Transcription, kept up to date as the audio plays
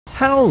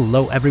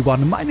Hello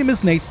everyone, my name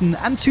is Nathan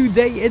and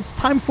today it's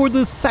time for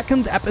the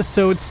second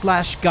episode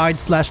 / guide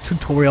 /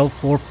 tutorial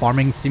for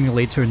Farming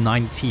Simulator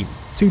 19.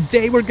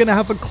 Today we're gonna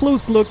have a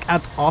close look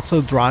at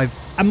AutoDrive,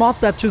 a mod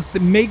that just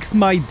makes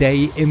my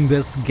day in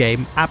this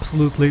game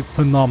absolutely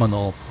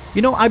phenomenal.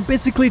 You know, I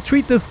basically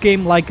treat this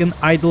game like an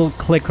idle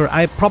clicker.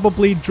 I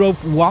probably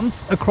drove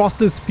once across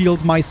this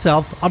field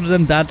myself. Other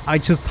than that, I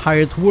just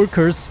hired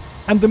workers.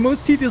 And the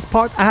most tedious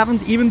part I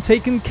haven't even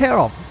taken care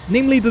of,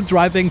 namely the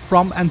driving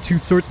from and to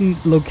certain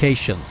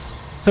locations.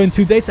 So in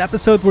today's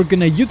episode we're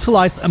gonna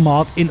utilize a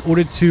mod in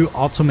order to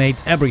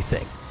automate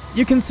everything.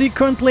 You can see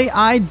currently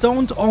I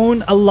don't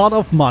own a lot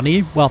of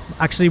money. Well,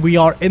 actually we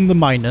are in the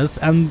minus,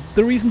 and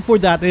the reason for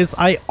that is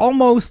I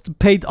almost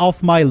paid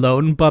off my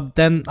loan, but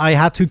then I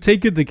had to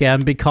take it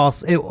again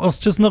because it was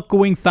just not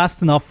going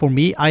fast enough for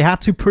me. I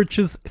had to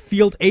purchase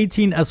field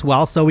 18 as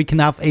well so we can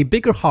have a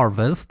bigger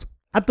harvest.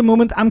 At the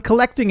moment I'm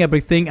collecting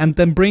everything and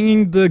then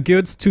bringing the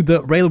goods to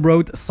the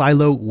railroad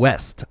silo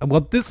west.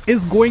 What this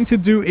is going to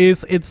do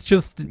is it's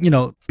just, you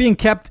know, being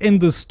kept in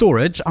the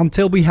storage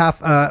until we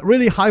have a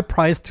really high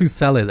price to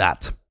sell it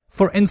at.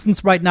 For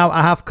instance, right now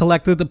I have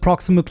collected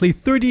approximately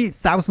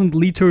 30,000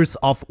 liters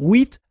of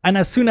wheat, and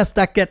as soon as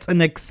that gets an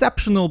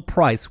exceptional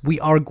price we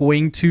are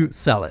going to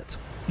sell it.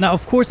 Now,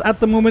 of course, at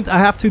the moment I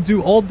have to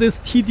do all this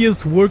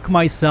tedious work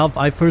myself.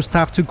 I first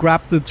have to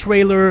grab the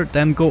trailer,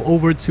 then go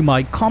over to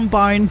my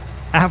combine.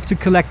 I have to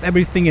collect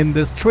everything in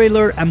this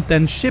trailer and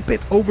then ship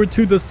it over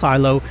to the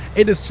silo.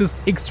 It is just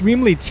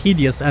extremely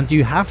tedious and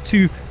you have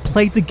to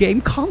play the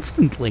game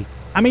constantly.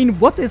 I mean,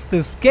 what is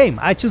this game?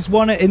 I just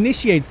want to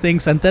initiate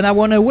things and then I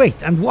want to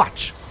wait and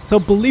watch. So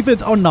believe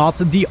it or not,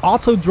 the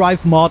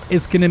AutoDrive mod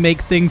is gonna make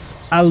things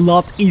a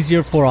lot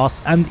easier for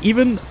us and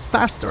even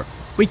faster.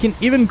 We can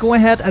even go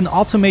ahead and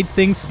automate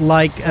things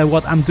like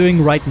what I'm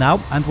doing right now,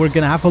 and we're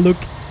gonna have a look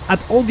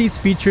at all these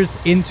features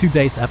in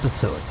today's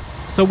episode.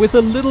 So with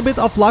a little bit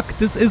of luck,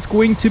 this is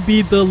going to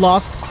be the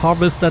last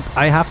harvest that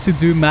I have to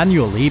do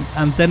manually,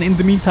 and then in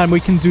the meantime we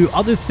can do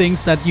other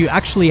things that you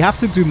actually have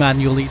to do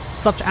manually,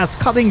 such as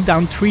cutting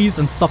down trees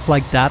and stuff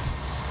like that.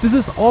 This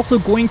is also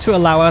going to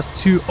allow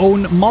us to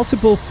own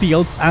multiple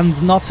fields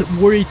and not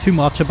worry too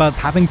much about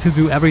having to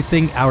do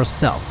everything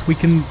ourselves. We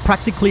can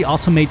practically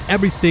automate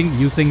everything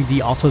using the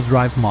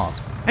AutoDrive mod.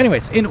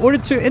 Anyways, in order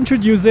to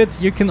introduce it,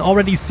 you can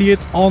already see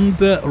it on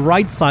the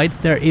right side.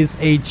 There is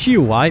a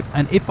GUI,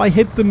 and if I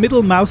hit the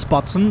middle mouse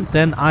button,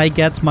 then I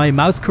get my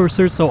mouse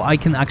cursor so I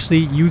can actually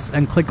use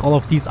and click all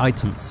of these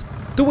items.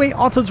 The way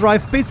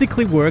AutoDrive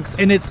basically works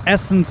in its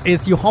essence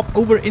is you hop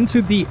over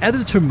into the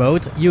editor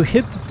mode, you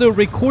hit the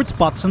record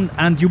button,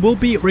 and you will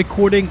be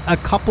recording a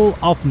couple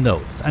of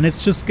notes, and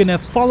it's just gonna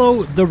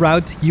follow the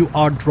route you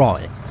are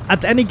drawing.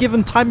 At any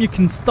given time you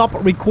can stop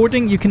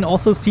recording. You can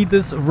also see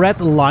this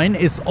red line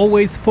is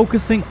always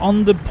focusing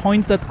on the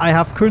point that I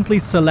have currently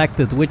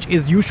selected, which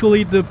is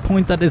usually the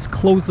point that is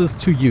closest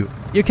to you.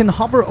 You can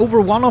hover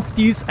over one of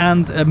these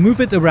and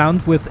move it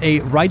around with a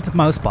right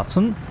mouse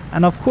button.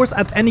 And of course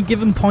at any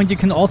given point you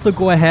can also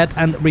go ahead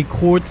and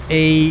record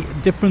a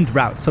different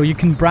route, so you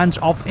can branch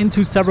off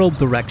into several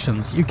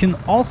directions. You can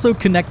also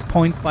connect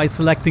points by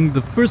selecting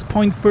the first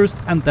point first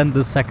and then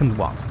the second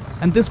one.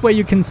 And this way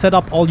you can set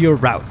up all your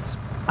routes.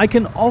 I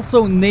can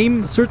also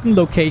name certain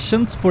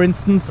locations, for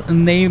instance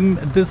name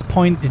this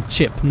point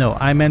chip. No,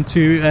 I meant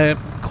to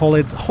call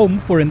it home,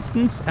 for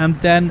instance, and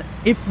then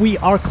if we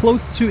are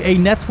close to a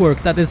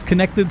network that is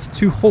connected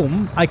to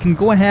home, I can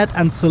go ahead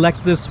and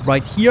select this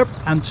right here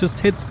and just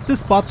hit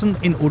this button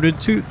in order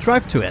to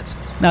drive to it.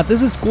 Now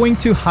this is going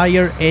to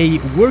hire a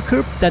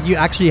worker that you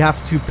actually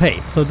have to pay,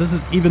 so this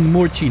is even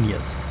more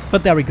genius.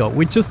 But there we go,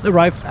 we just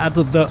arrived at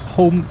the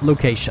home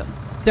location.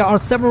 There are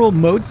several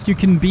modes you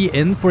can be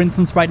in. For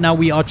instance, right now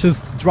we are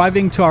just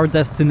driving to our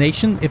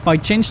destination. If I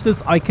change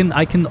this icon,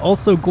 I can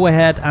also go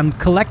ahead and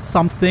collect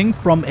something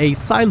from a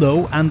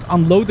silo and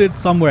unload it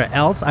somewhere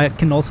else. I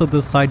can also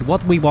decide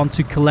what we want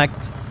to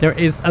collect. There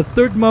is a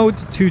third mode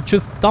to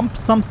just dump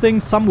something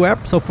somewhere.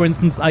 So for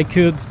instance, I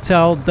could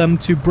tell them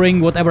to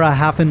bring whatever I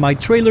have in my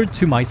trailer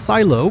to my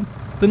silo.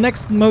 The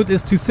next mode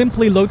is to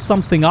simply load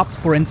something up.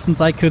 For instance,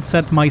 I could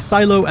set my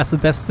silo as a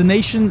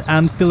destination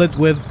and fill it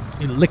with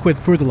liquid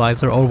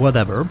fertilizer or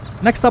whatever.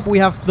 Next up we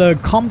have the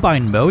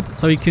combine mode,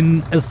 so you can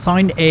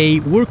assign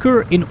a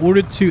worker in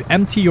order to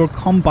empty your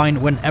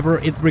combine whenever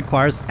it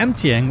requires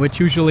emptying, which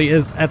usually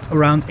is at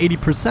around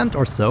 80%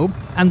 or so.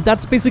 And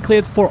that's basically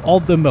it for all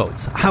the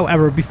modes.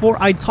 However, before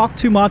I talk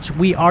too much,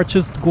 we are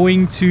just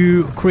going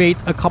to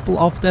create a couple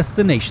of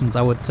destinations,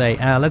 I would say.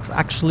 Let's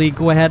actually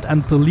go ahead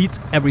and delete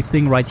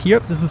everything right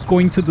here. This is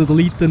going to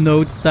delete the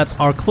nodes that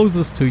are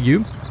closest to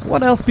you.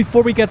 What else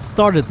before we get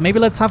started? Maybe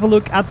let's have a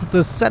look at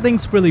the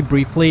settings really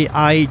briefly.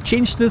 I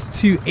changed this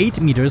to 8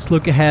 meters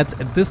look ahead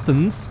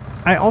distance.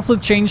 I also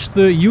changed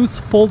the use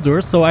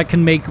folder so I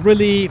can make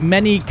really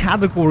many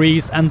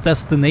categories and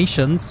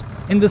destinations.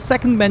 In the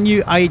second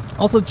menu I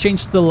also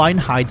changed the line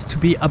height to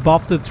be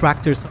above the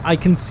tractor so I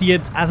can see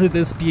it as it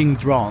is being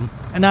drawn.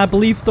 And I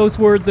believe those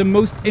were the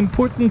most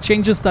important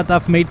changes that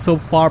I've made so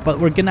far, but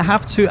we're gonna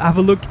have to have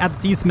a look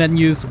at these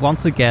menus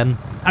once again.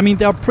 I mean,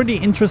 there are pretty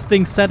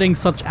interesting settings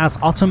such as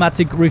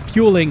automatic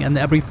refueling and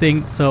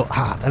everything, so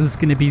that is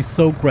gonna be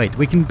so great.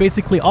 We can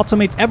basically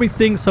automate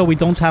everything so we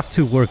don't have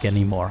to work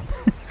anymore.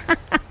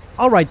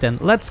 Alright then,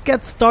 let's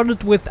get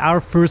started with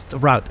our first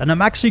route, and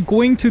I'm actually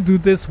going to do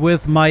this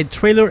with my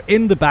trailer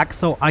in the back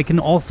so I can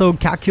also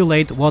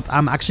calculate what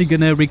I'm actually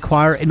gonna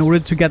require in order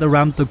to get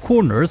around the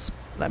corners.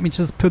 Let me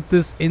just put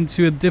this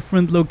into a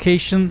different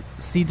location.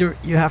 Cedar,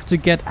 you have to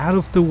get out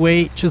of the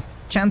way, just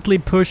gently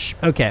push.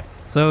 Okay,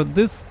 so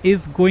this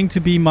is going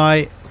to be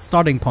my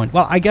starting point.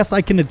 Well, I guess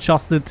I can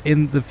adjust it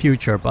in the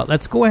future, but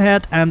let's go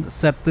ahead and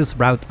set this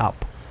route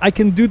up. I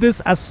can do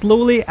this as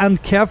slowly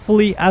and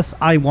carefully as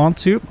I want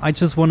to. I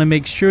just want to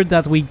make sure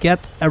that we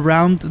get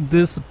around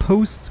this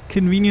post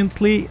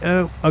conveniently.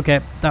 Okay,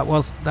 that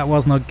was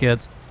not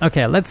good.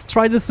 Okay, let's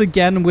try this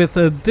again with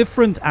a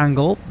different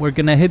angle. We're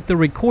gonna hit the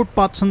record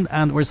button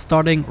and we're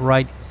starting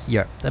right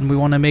here. Then we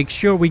want to make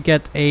sure we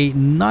get a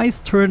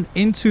nice turn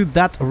into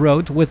that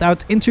road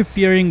without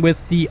interfering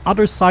with the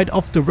other side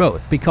of the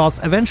road, because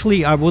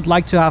eventually I would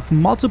like to have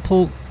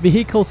multiple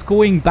vehicles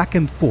going back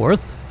and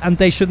forth, and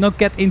they should not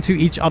get into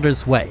each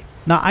other's way.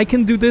 Now I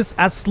can do this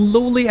as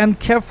slowly and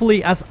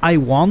carefully as I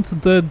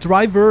want. The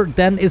driver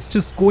then is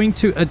just going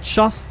to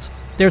adjust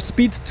their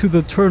speed to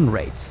the turn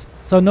rates.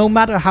 So no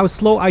matter how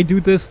slow I do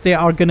this, they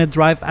are gonna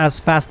drive as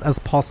fast as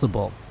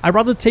possible. I'd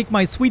rather take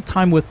my sweet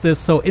time with this,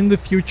 so in the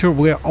future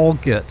we're all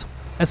good.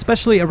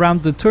 Especially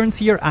around the turns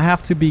here, I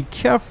have to be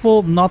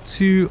careful not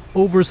to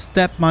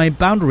overstep my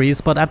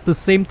boundaries, but at the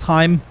same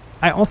time,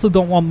 I also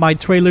don't want my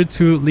trailer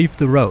to leave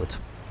the road.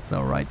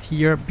 So right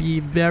here,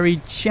 be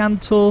very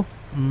gentle.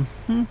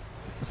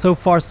 So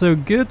far so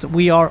good.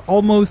 We are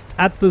almost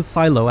at the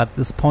silo at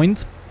this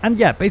point. And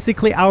yeah,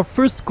 basically our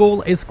first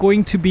goal is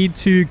going to be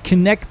to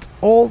connect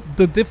all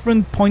the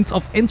different points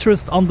of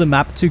interest on the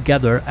map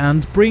together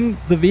and bring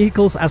the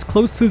vehicles as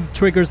close to the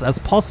triggers as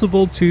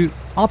possible to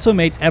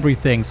automate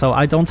everything, so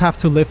I don't have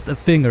to lift a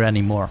finger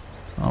anymore.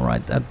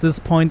 Alright, at this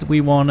point we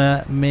want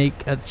to make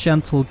a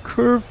gentle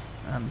curve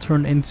and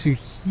turn into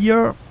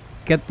here.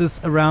 Get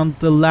this around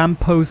the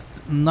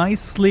lamppost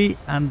nicely,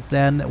 and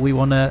then we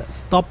want to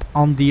stop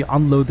on the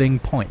unloading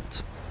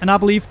point. And I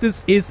believe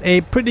this is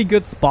a pretty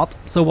good spot.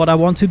 So what I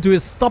want to do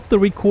is stop the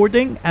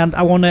recording, and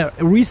I want to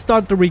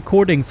restart the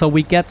recording so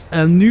we get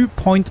a new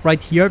point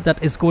right here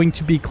that is going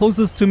to be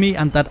closest to me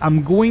and that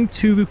I'm going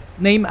to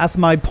name as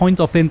my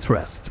point of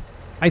interest.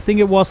 I think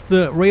it was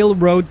the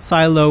Railroad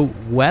Silo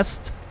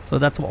West. So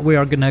that's what we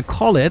are going to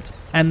call it.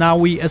 And now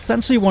we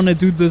essentially want to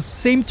do the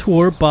same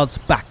tour but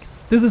back.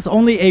 This is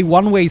only a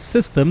one-way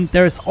system.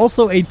 There is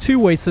also a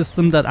two-way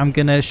system that I'm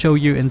going to show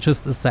you in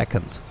just a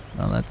second.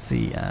 Well, let's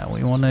see,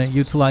 we want to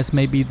utilize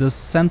maybe the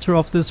center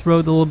of this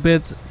road a little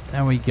bit.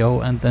 There we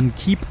go, and then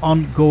keep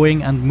on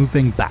going and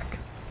moving back.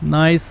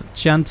 Nice,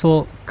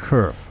 gentle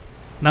curve.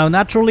 Now,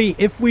 naturally,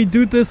 if we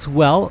do this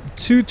well,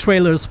 two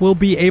trailers will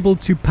be able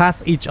to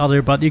pass each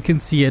other, but you can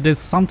see it is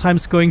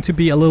sometimes going to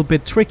be a little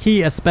bit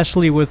tricky,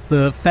 especially with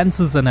the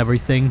fences and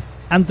everything.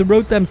 And the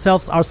road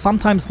themselves are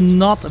sometimes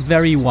not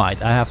very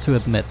wide, I have to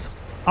admit.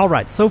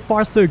 Alright, so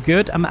far so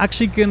good. I'm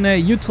actually gonna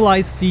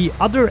utilize the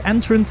other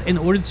entrance in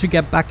order to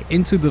get back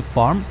into the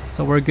farm.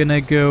 So we're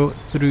gonna go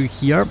through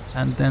here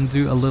and then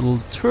do a little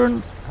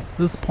turn. At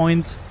this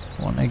point,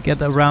 I want to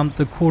get around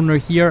the corner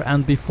here,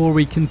 and before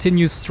we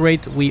continue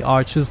straight, we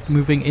are just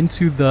moving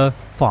into the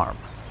farm.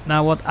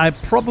 Now what I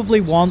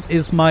probably want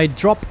is my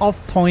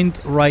drop-off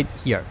point right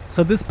here.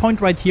 So this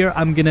point right here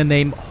I'm gonna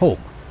name home.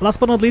 Last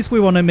but not least,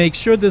 we want to make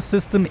sure the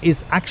system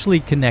is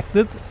actually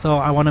connected. So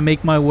I want to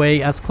make my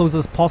way as close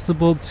as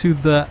possible to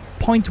the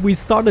point we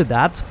started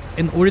at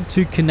in order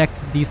to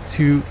connect these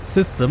two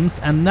systems.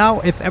 And now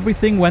if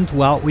everything went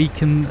well, we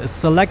can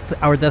select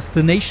our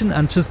destination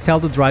and just tell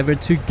the driver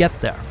to get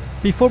there.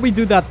 Before we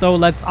do that though,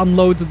 let's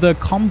unload the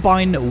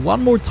combine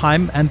one more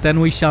time, and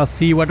then we shall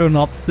see whether or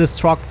not this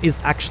truck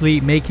is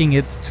actually making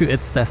it to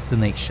its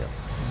destination.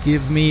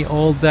 Give me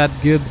all that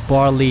good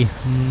barley.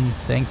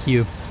 Thank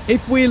you.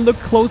 If we look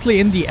closely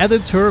in the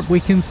editor, we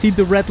can see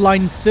the red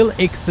line still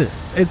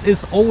exists. It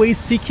is always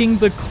seeking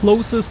the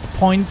closest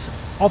point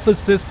of a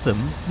system,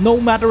 no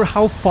matter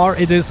how far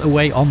it is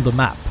away on the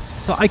map.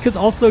 So I could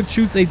also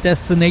choose a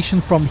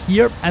destination from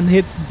here and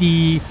hit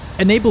the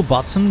enable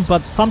button,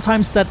 but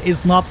sometimes that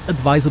is not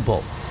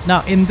advisable.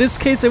 Now in this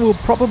case it will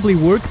probably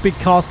work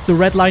because the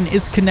red line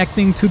is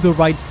connecting to the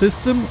right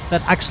system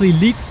that actually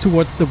leads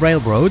towards the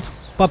railroad.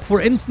 But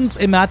for instance,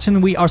 imagine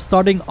we are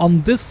starting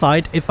on this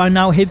side. If I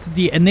now hit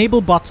the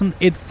enable button,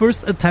 it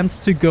first attempts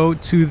to go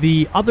to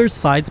the other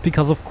side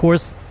because of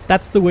course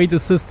that's the way the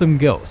system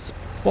goes.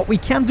 What we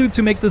can do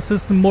to make the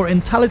system more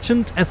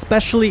intelligent,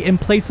 especially in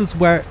places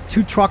where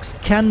two trucks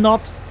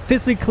cannot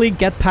physically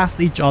get past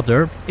each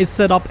other, is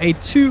set up a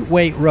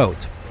two-way road.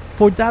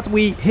 For that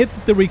we hit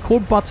the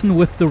record button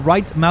with the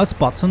right mouse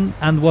button,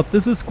 and what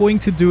this is going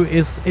to do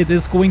is it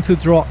is going to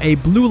draw a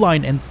blue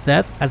line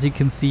instead, as you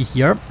can see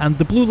here, and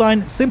the blue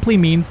line simply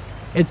means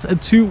it's a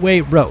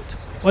two-way road.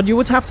 What you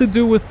would have to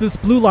do with this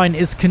blue line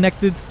is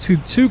connect it to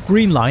 2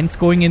 green lines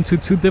going into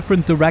 2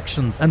 different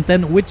directions, and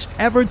then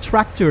whichever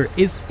tractor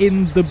is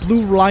in the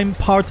blue line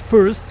part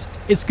first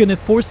is gonna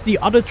force the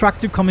other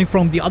tractor coming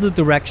from the other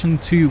direction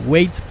to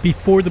wait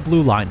before the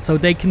blue line. So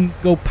they can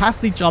go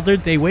past each other,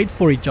 they wait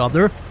for each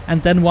other,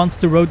 and then once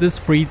the road is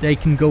free, they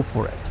can go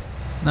for it.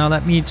 Now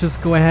let me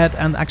just go ahead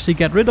and actually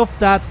get rid of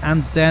that,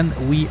 and then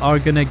we are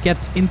gonna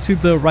get into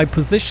the right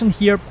position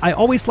here. I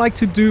always like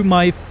to do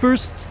my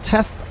first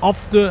test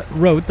of the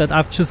road that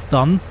I've just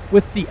done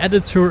with the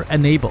editor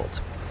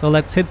enabled. So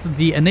let's hit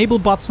the enable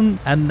button,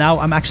 and now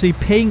I'm actually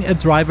paying a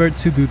driver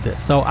to do this.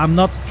 So I'm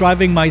not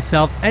driving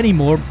myself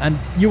anymore, and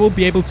you will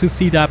be able to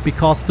see that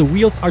because the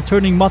wheels are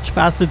turning much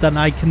faster than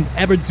I can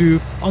ever do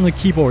on a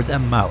keyboard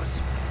and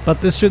mouse. But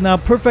this should now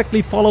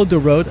perfectly follow the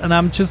road, and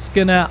I'm just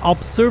gonna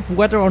observe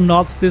whether or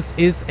not this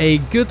is a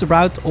good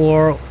route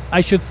or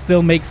I should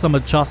still make some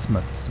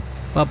adjustments.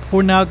 But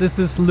for now, this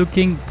is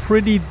looking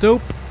pretty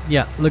dope.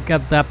 Yeah, look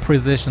at that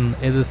precision.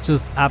 It is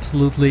just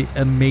absolutely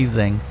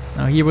amazing.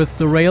 Now here with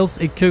the rails,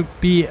 it could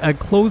be a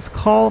close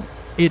call.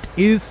 It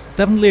is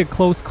definitely a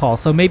close call.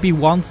 So maybe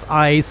once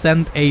I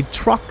send a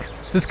truck,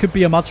 this could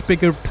be a much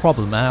bigger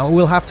problem, and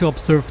we'll have to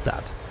observe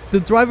that. The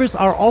drivers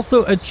are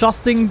also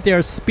adjusting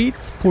their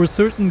speeds for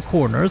certain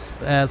corners,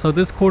 so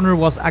this corner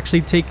was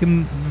actually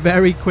taken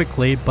very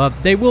quickly, but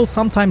they will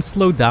sometimes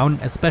slow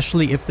down,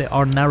 especially if they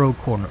are narrow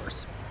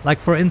corners. Like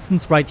for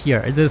instance right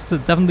here, it is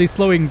definitely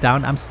slowing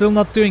down. I'm still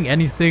not doing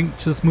anything,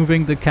 just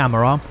moving the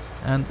camera,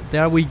 and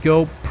there we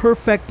go,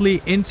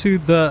 perfectly into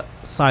the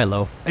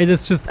silo. It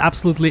is just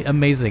absolutely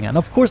amazing, and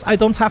of course I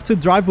don't have to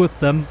drive with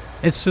them,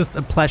 it's just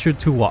a pleasure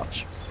to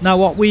watch. Now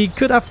what we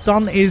could have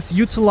done is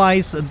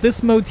utilize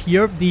this mode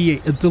here, the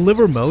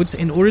deliver mode,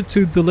 in order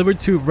to deliver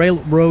to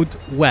Railroad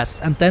West,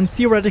 and then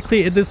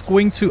theoretically it is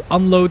going to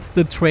unload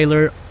the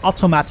trailer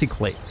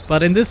automatically.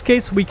 But in this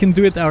case we can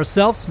do it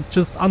ourselves,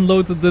 just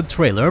unload the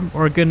trailer.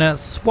 We're gonna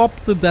swap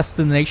the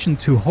destination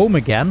to home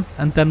again,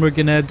 and then we're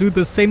gonna do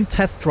the same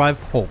test drive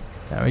home.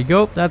 There we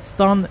go, that's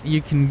done,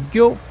 you can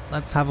go.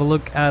 Let's have a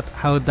look at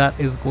how that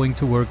is going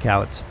to work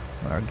out.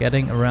 We're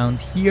getting around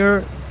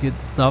here.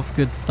 Good stuff,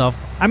 good stuff.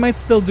 I might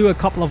still do a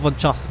couple of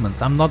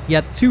adjustments. I'm not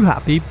yet too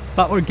happy,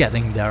 but we're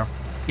getting there.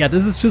 Yeah,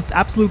 this is just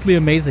absolutely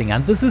amazing,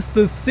 and this is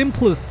the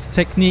simplest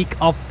technique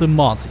of the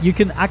mod. You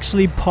can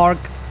actually park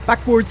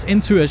backwards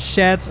into a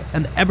shed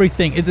and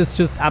everything. It is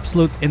just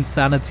absolute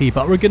insanity,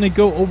 but we're gonna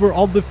go over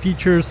all the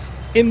features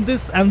in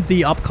this and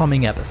the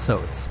upcoming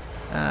episodes.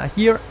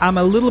 Here I'm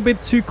a little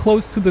bit too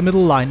close to the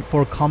middle line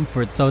for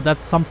comfort, so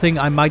that's something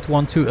I might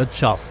want to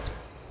adjust.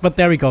 But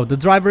there we go, the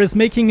driver is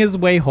making his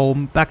way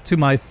home, back to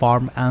my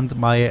farm and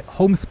my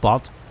home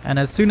spot. And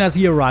as soon as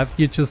he arrived,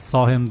 you just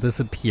saw him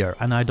disappear,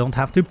 and I don't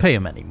have to pay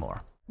him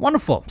anymore.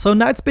 Wonderful. So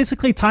now it's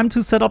basically time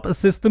to set up a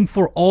system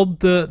for all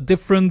the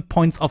different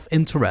points of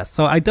interest.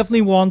 So I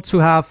definitely want to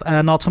have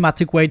an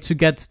automatic way to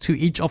get to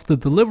each of the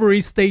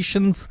delivery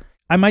stations.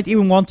 I might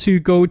even want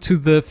to go to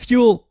the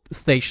fuel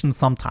station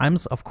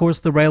sometimes. Of course,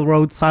 the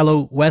Railroad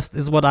Silo West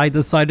is what I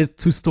decided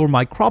to store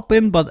my crop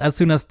in, but as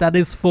soon as that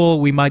is full,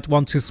 we might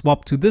want to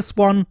swap to this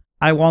one.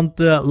 I want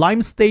the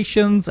lime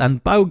stations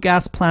and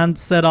biogas plant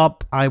set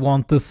up. I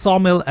want the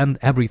sawmill and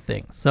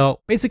everything. So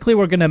basically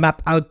we're gonna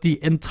map out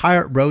the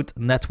entire road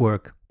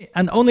network.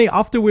 And only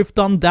after we've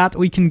done that,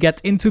 we can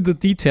get into the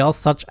details,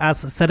 such as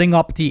setting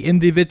up the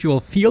individual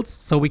fields,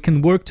 so we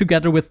can work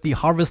together with the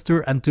harvester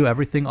and do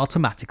everything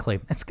automatically.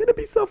 It's gonna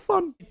be so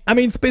fun. I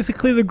mean, it's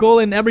basically the goal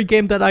in every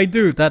game that I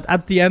do, that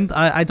at the end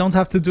I don't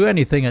have to do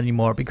anything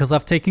anymore because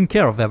I've taken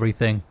care of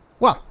everything.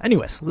 Well,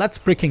 anyways, let's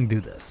freaking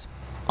do this.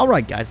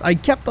 Alright guys, I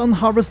kept on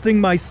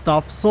harvesting my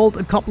stuff, sold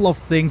a couple of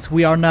things.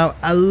 We are now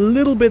a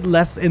little bit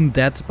less in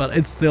debt, but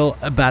it's still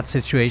a bad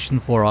situation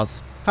for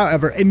us.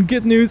 However, in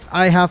good news,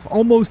 I have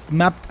almost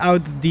mapped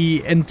out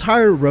the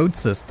entire road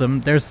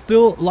system. There's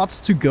still lots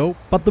to go,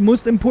 but the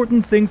most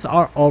important things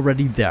are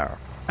already there.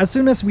 As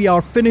soon as we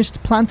are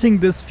finished planting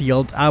this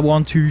field, I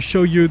want to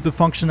show you the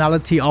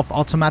functionality of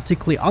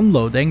automatically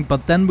unloading,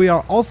 but then we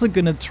are also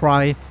gonna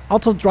try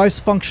AutoDrive's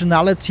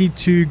functionality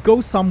to go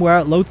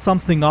somewhere, load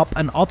something up,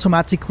 and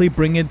automatically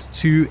bring it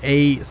to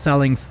a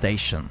selling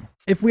station.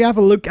 If we have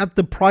a look at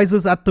the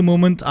prices at the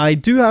moment, I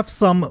do have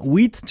some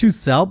wheat to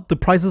sell. The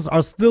prices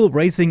are still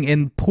rising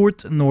in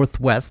Port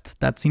Northwest.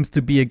 That seems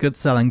to be a good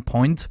selling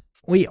point.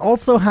 We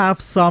also have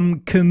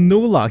some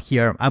canola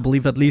here, I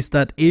believe at least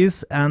that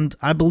is, and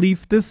I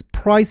believe this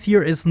price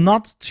here is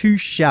not too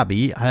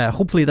shabby.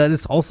 Hopefully that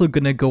is also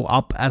gonna go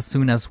up as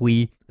soon as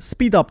we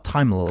speed up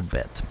time a little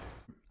bit.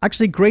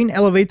 Actually, Grain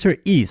Elevator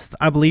East,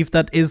 I believe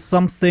that is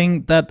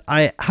something that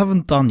I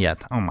haven't done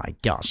yet. Oh my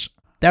gosh.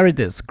 There it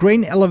is,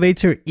 Grain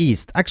Elevator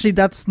East. Actually,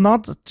 that's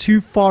not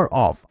too far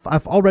off.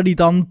 I've already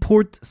done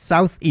Port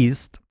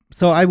Southeast.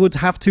 So I would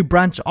have to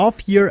branch off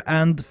here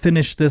and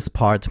finish this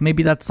part.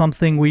 Maybe that's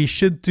something we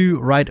should do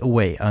right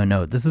away. Oh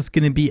no, this is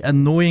gonna be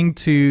annoying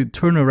to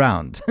turn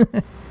around.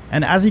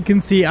 And as you can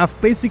see, I've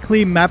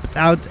basically mapped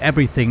out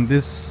everything.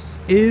 This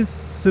is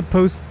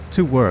supposed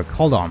to work.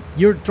 Hold on,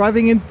 you're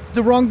driving in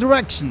the wrong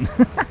direction.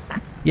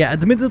 Yeah,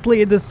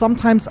 admittedly it is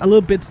sometimes a little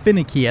bit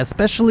finicky,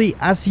 especially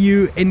as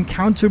you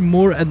encounter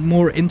more and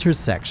more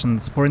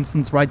intersections. For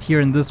instance, right here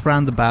in this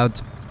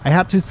roundabout, I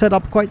had to set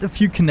up quite a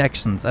few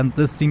connections and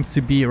this seems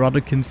to be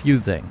rather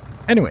confusing.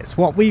 Anyways,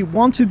 what we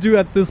want to do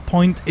at this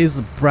point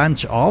is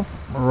branch off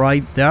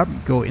right there,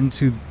 go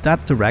into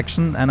that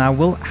direction, and I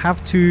will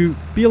have to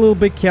be a little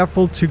bit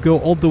careful to go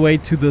all the way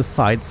to the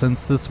side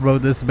since this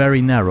road is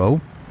very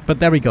narrow. But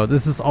there we go,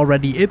 this is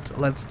already it.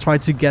 Let's try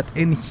to get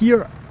in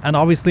here. And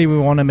obviously we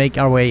want to make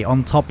our way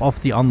on top of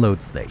the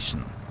unload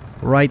station.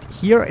 Right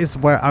here is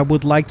where I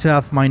would like to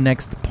have my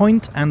next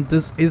point, and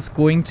this is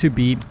going to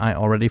be, I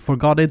already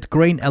forgot it,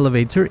 grain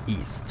elevator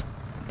east.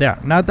 There,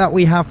 now that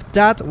we have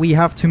that, we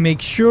have to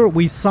make sure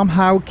we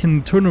somehow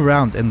can turn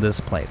around in this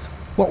place.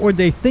 What were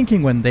they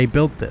thinking when they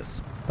built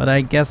this? But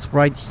I guess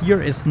right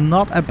here is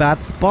not a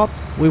bad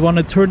spot. We want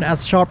to turn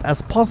as sharp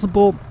as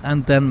possible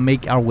and then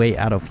make our way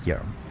out of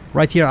here.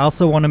 Right here I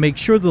also want to make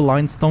sure the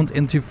lines don't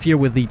interfere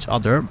with each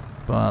other.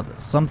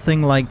 But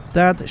something like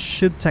that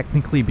should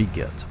technically be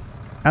good.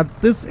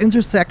 At this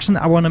intersection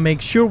I want to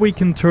make sure we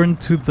can turn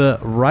to the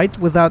right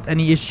without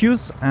any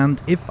issues,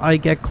 and if I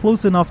get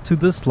close enough to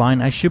this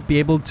line I should be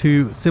able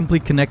to simply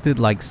connect it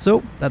like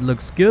so. That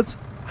looks good.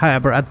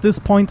 However, at this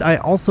point I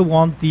also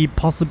want the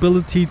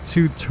possibility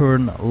to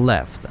turn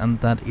left, and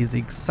that is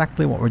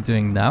exactly what we're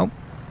doing now.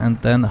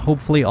 And then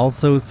hopefully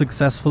also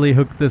successfully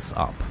hook this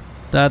up.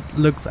 That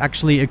looks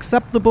actually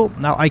acceptable.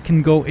 Now I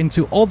can go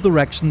into all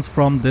directions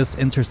from this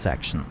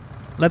intersection.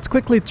 Let's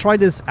quickly try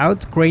this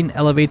out. Grain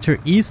elevator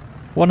east.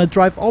 Want to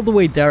drive all the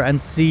way there and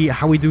see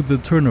how we do the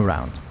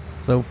turnaround.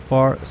 So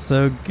far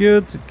so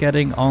good.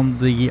 Getting on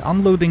the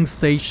unloading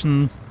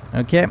station.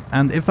 Okay,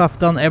 and if I've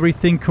done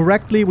everything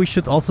correctly, we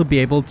should also be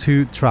able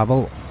to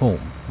travel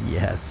home.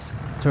 Yes.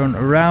 Turn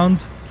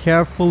around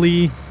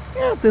carefully.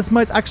 Yeah, this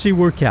might actually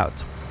work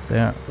out.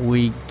 There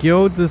we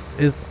go. This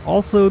is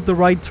also the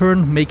right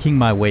turn, making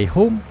my way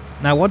home.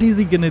 Now what is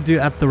he gonna do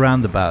at the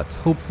roundabout?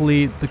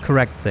 Hopefully the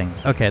correct thing.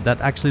 Okay,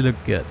 that actually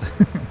looked good.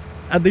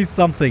 At least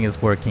something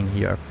is working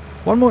here.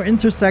 One more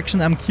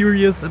intersection I'm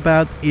curious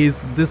about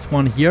is this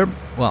one here.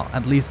 Well,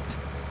 at least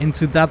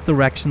into that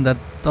direction, that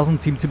doesn't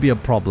seem to be a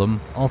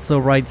problem. Also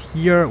right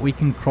here we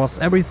can cross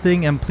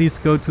everything, and please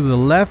go to the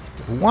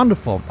left.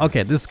 Wonderful.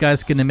 Okay, this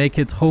guy's gonna make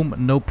it home,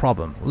 no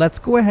problem. Let's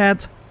go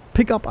ahead,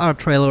 pick up our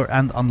trailer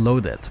and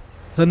unload it.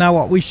 So now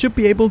what we should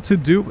be able to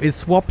do is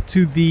swap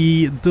to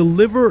the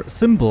deliver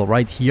symbol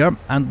right here,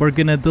 and we're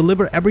gonna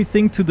deliver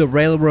everything to the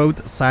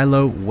railroad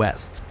silo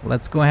west.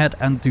 Let's go ahead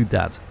and do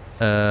that.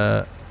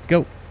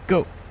 Go,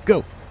 go,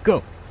 go,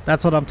 go.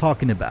 That's what I'm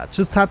talking about.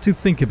 Just had to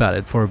think about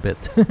it for a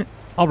bit.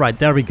 Alright,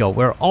 there we go.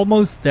 We're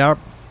almost there.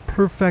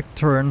 Perfect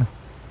turn.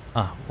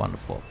 Ah,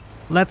 wonderful.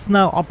 Let's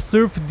now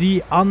observe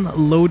the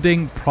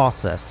unloading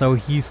process. So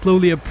he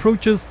slowly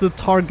approaches the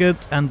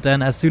target, and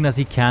then as soon as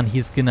he can,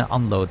 he's gonna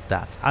unload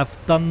that. I've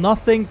done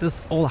nothing.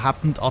 This all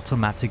happened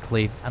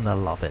automatically, and I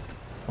love it.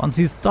 Once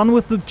he's done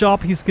with the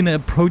job, he's gonna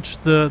approach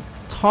the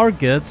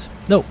target.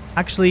 No,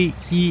 actually,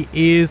 he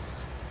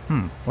is...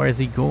 where is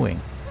he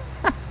going?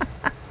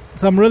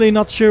 So I'm really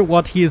not sure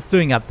what he is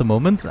doing at the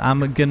moment.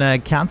 I'm gonna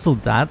cancel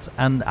that,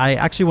 and I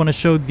actually want to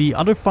show the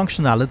other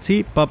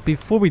functionality, but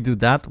before we do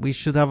that we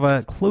should have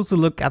a closer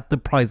look at the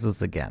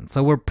prices again.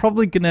 So we're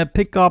probably gonna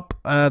pick up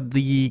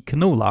the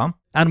canola,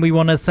 and we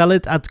want to sell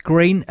it at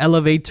grain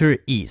elevator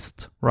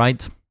east,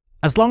 right?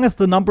 As long as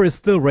the number is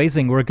still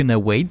raising, we're gonna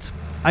wait.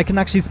 I can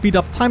actually speed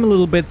up time a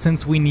little bit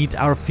since we need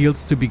our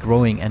fields to be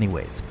growing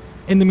anyways.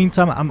 In the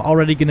meantime, I'm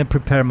already gonna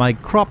prepare my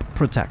crop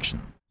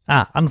protection.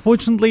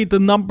 Unfortunately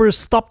the number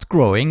stopped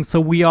growing, so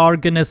we are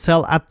gonna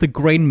sell at the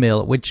grain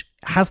mill, which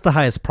has the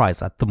highest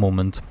price at the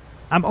moment.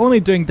 I'm only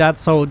doing that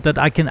so that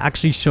I can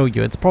actually show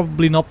you. It's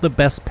probably not the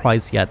best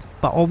price yet,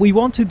 but what we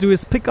want to do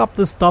is pick up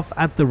the stuff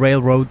at the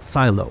railroad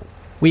silo.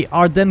 We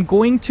are then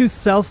going to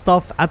sell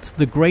stuff at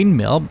the grain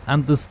mill,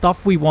 and the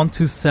stuff we want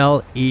to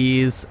sell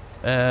is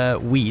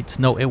wheat.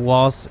 No, it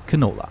was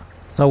canola.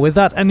 So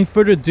without any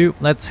further ado,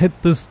 let's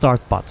hit the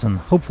start button.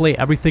 Hopefully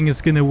everything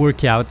is gonna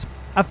work out.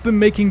 I've been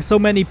making so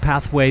many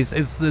pathways,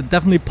 it's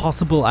definitely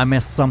possible I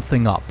messed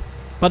something up.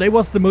 But it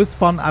was the most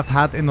fun I've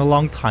had in a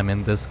long time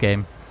in this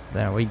game.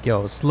 There we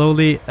go,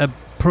 slowly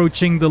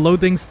approaching the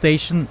loading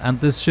station, and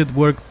this should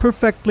work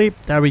perfectly.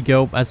 There we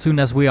go, as soon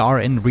as we are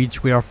in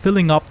reach we are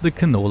filling up the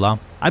canola.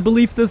 I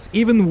believe this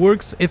even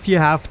works if you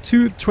have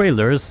two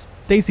trailers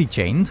daisy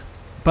chained,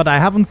 but I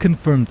haven't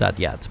confirmed that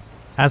yet.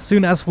 As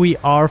soon as we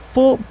are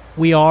full,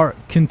 we are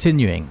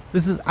continuing.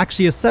 This is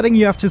actually a setting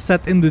you have to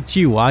set in the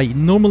GUI.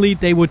 Normally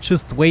they would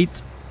just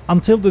wait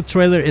until the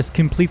trailer is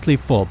completely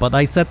full, but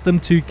I set them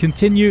to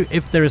continue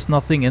if there is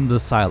nothing in the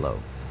silo.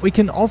 We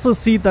can also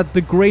see that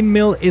the grain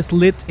mill is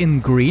lit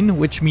in green,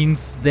 which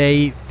means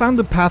they found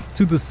a path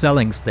to the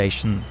selling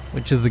station,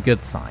 which is a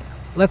good sign.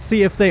 Let's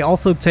see if they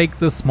also take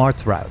the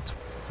smart route.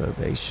 So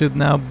they should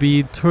now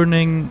be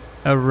turning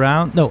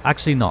around. No,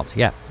 actually not.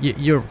 Yeah,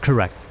 you're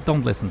correct.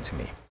 Don't listen to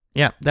me.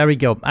 Yeah, there we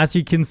go. As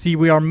you can see,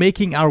 we are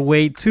making our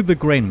way to the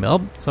grain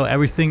mill, so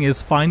everything is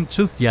fine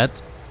just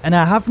yet. And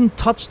I haven't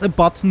touched a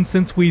button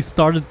since we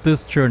started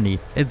this journey.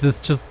 It is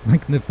just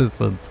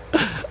magnificent.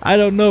 I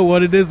don't know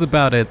what it is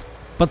about it.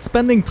 But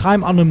spending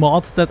time on a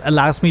mod that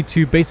allows me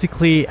to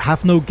basically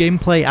have no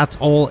gameplay at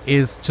all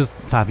is just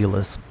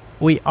fabulous.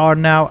 We are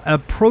now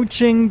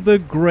approaching the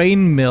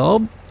grain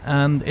mill,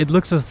 and it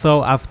looks as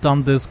though I've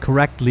done this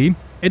correctly.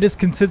 It is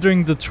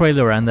considering the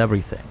trailer and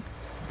everything.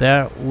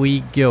 There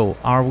we go.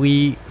 Are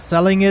we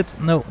selling it?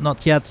 No,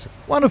 not yet.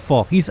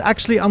 Wonderful. He's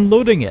actually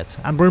unloading it,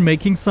 and we're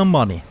making some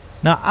money.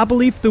 Now, I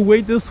believe the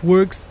way this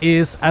works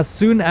is as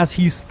soon as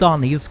he's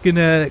done, he's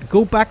gonna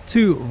go back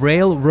to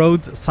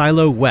Railroad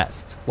Silo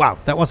West. Wow,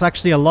 that was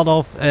actually a lot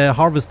of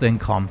harvest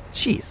income.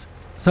 Jeez.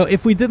 So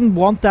if we didn't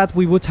want that,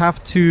 we would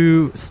have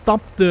to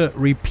stop the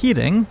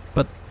repeating,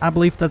 but I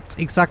believe that's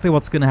exactly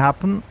what's gonna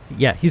happen.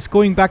 Yeah, he's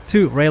going back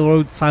to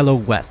Railroad Silo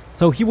West.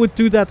 So he would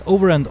do that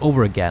over and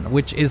over again,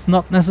 which is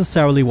not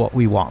necessarily what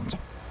we want.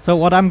 So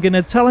what I'm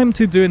gonna tell him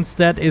to do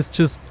instead is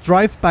just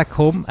drive back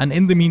home, and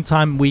in the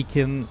meantime we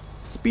can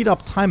speed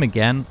up time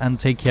again and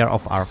take care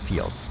of our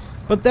fields.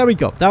 But there we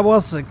go. That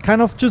was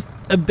kind of just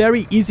a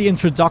very easy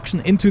introduction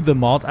into the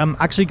mod. I'm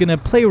actually gonna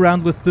play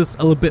around with this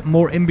a little bit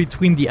more in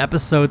between the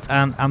episodes,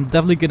 and I'm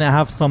definitely gonna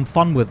have some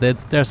fun with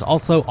it. There's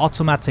also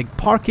automatic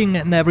parking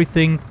and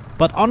everything.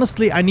 But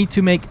honestly, I need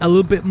to make a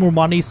little bit more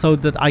money so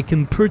that I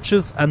can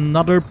purchase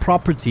another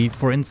property.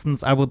 For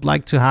instance, I would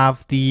like to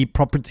have the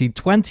property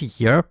 20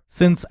 here,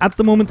 since at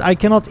the moment I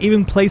cannot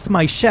even place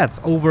my sheds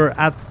over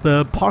at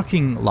the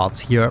parking lot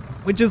here,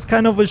 which is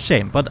kind of a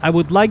shame. But I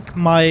would like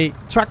my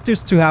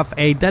tractors to have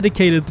a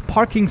dedicated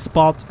parking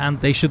spot, and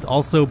they should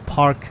also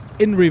park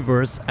in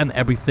reverse and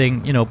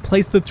everything, you know,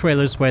 place the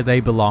trailers where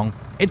they belong.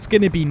 It's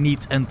gonna be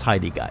neat and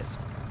tidy, guys.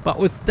 But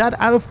with that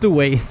out of the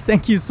way,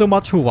 thank you so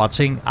much for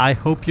watching. I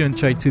hope you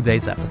enjoyed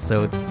today's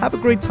episode. Have a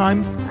great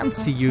time and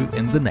see you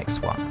in the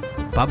next one.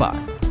 Bye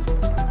bye.